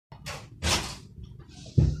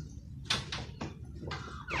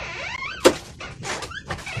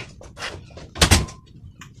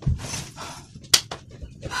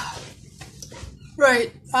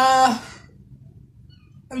Right. I've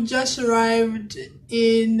just arrived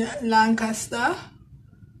in Lancaster.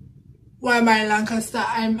 Why am I in Lancaster?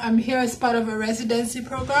 I'm here as part of a residency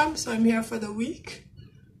program, so I'm here for the week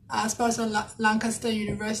as part of Lancaster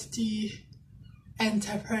University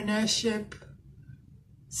Entrepreneurship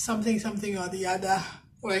something or the other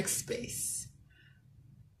workspace.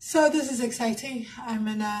 So this is exciting. I'm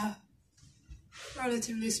in a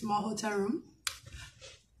relatively small hotel room.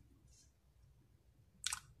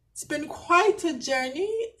 It's been quite a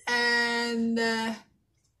journey, and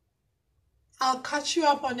I'll catch you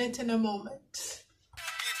up on it in a moment.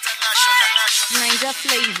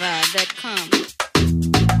 NigerFlavor.com.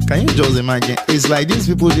 Can you just imagine? It's like these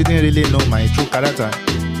people didn't really know my true character.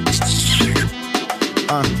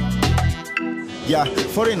 Yeah,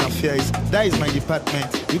 foreign affairs, that is my department.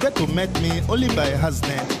 You get to meet me only by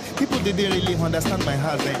husband. People didn't really understand my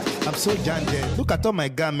husband. I'm so janded. Look at all my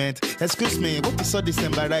garment. Excuse me, what is all this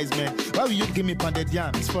embarrassment? Why will you give me pounded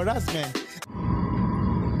yam? It's for husband.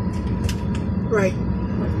 Right.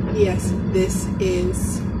 Yes, this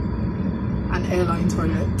is an airline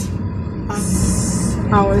toilet.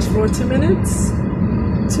 Hours 40 minutes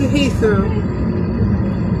to Heathrow.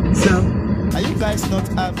 So, are you guys not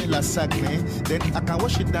having lasagne? Then I can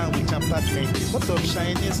wash it down with champagne. What of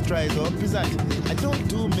Chinese fries or pizza? I don't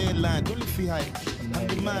do mainland, only free high. I'm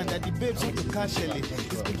the man that the babes want to cash Ellie.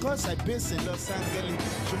 It's because I base in Los Angeles.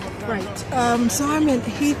 Right. So I'm in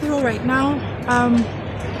Heathrow right now.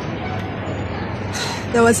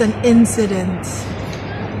 There was an incident.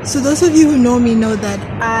 So those of you who know me know that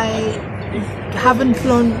I haven't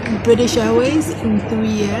flown British Airways in 3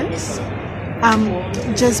 years.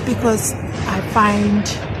 Just because I find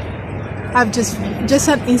I've just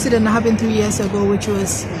an incident happened 3 years ago, which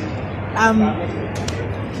was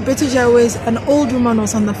British Airways. An old woman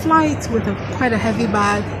was on the flight with quite a heavy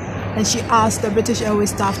bag, and she asked the British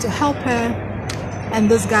Airways staff to help her. And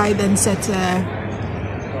this guy then said to her,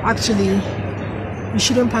 "Actually, you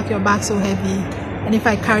shouldn't pack your bag so heavy. And if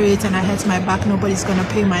I carry it and I hurt my back, nobody's gonna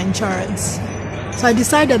pay my insurance." So I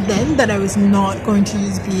decided then that I was not going to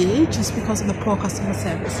use BA just because of the poor customer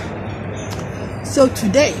service. So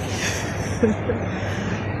today,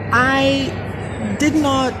 I did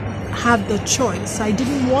not have the choice. I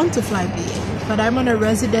didn't want to fly BA, but I'm on a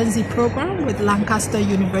residency program with Lancaster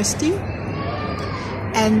University,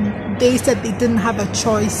 and they said they didn't have a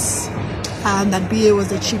choice and that BA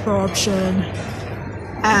was a cheaper option.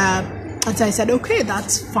 And so I said, okay,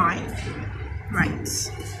 that's fine. Right.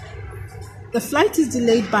 The flight is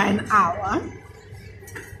delayed by an hour.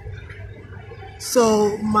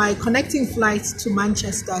 So my connecting flight to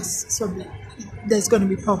Manchester, so there's going to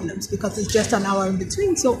be problems because it's just an hour in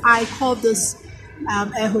between. So I called this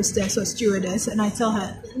air hostess or stewardess, and I tell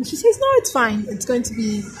her, and she says, no, it's fine. It's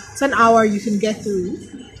an hour, you can get through.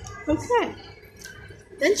 Okay.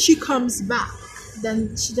 Then she comes back.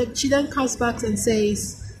 Then she then comes back and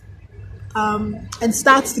says, and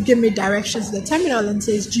starts to give me directions to the terminal and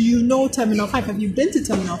says, do you know Terminal 5? Have you been to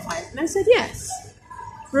Terminal 5? And I said, yes.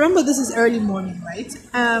 Remember, this is early morning, right?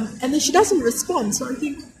 And then she doesn't respond. So I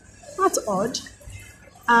think, that's odd.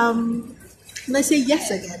 And I say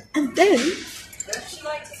yes again. And then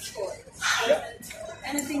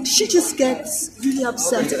she just gets really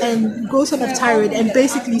upset and goes on a tirade and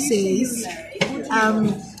basically says,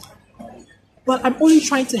 well, I'm only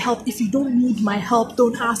trying to help. If you don't need my help,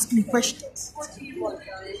 don't ask me questions.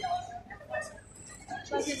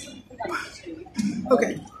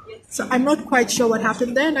 Okay, so I'm not quite sure what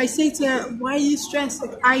happened there. And I say to her, why are you stressed?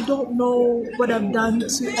 Like, I don't know what I've done to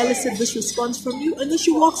elicit this response from you. And then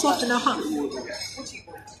she walks off in a huff.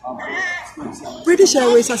 British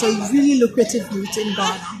Airways has a really lucrative route in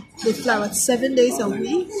Ghana. They fly about 7 days a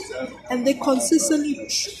week, and they consistently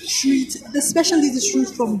treat, especially this route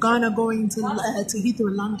from Ghana going to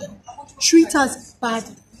Heathrow, London, treat us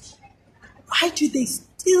badly. Why do they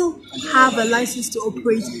still have a license to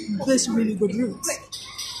operate this really good route?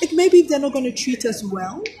 Like, maybe if they're not going to treat us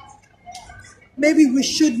well, maybe we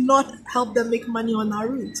should not help them make money on our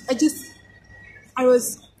route. I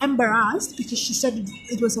was embarrassed because she said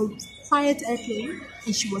it was a quiet airplane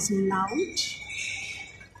and she was loud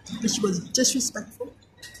and she was disrespectful.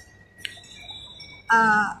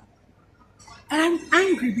 And I'm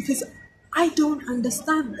angry because I don't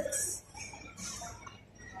understand this.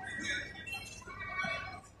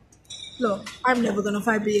 Look, I'm never going to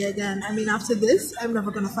fly BA again. I mean, after this, I'm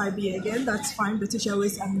never going to fly BA again. That's fine, British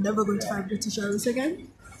Airways. I'm never going to fly British Airways again.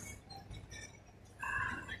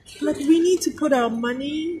 But we need to put our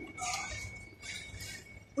money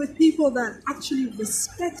with people that actually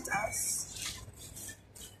respect us.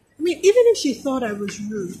 mean, even if she thought I was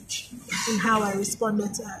rude in how I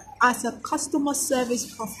responded to her, as a customer service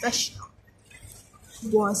professional,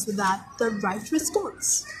 was that the right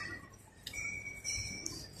response?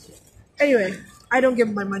 Anyway, I don't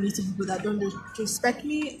give my money to people that don't disrespect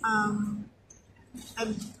me.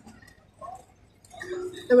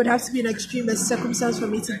 There would have to be an extreme circumstance for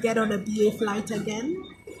me to get on a BA flight again.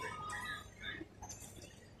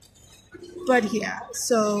 But yeah,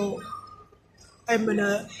 so I'm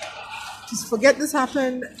gonna just forget this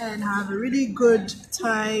happened and have a really good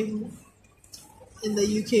time in the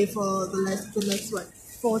UK for the next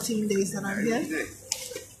 14 days that I'm here.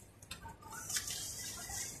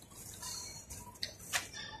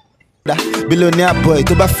 Billionaire boy,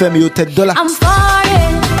 to $10 million. I'm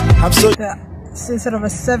so. Yeah, so instead of a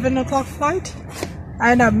 7 o'clock flight,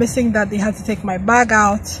 I ended up missing that. They had to take my bag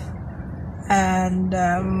out and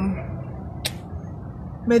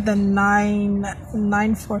made the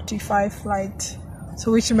 9:45 flight.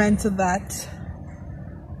 So which meant that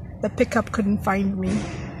the pickup couldn't find me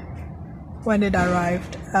when it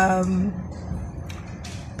arrived.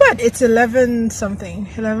 But it's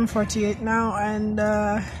 11:48 now, and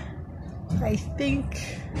I think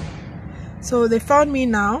so. They found me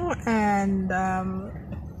now, and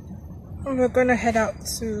we're gonna head out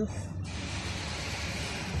to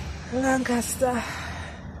Lancaster.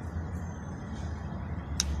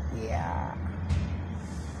 Yeah.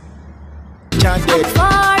 I'm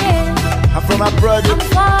from abroad. I'm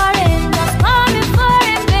foreign,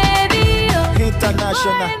 baby.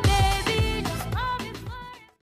 International.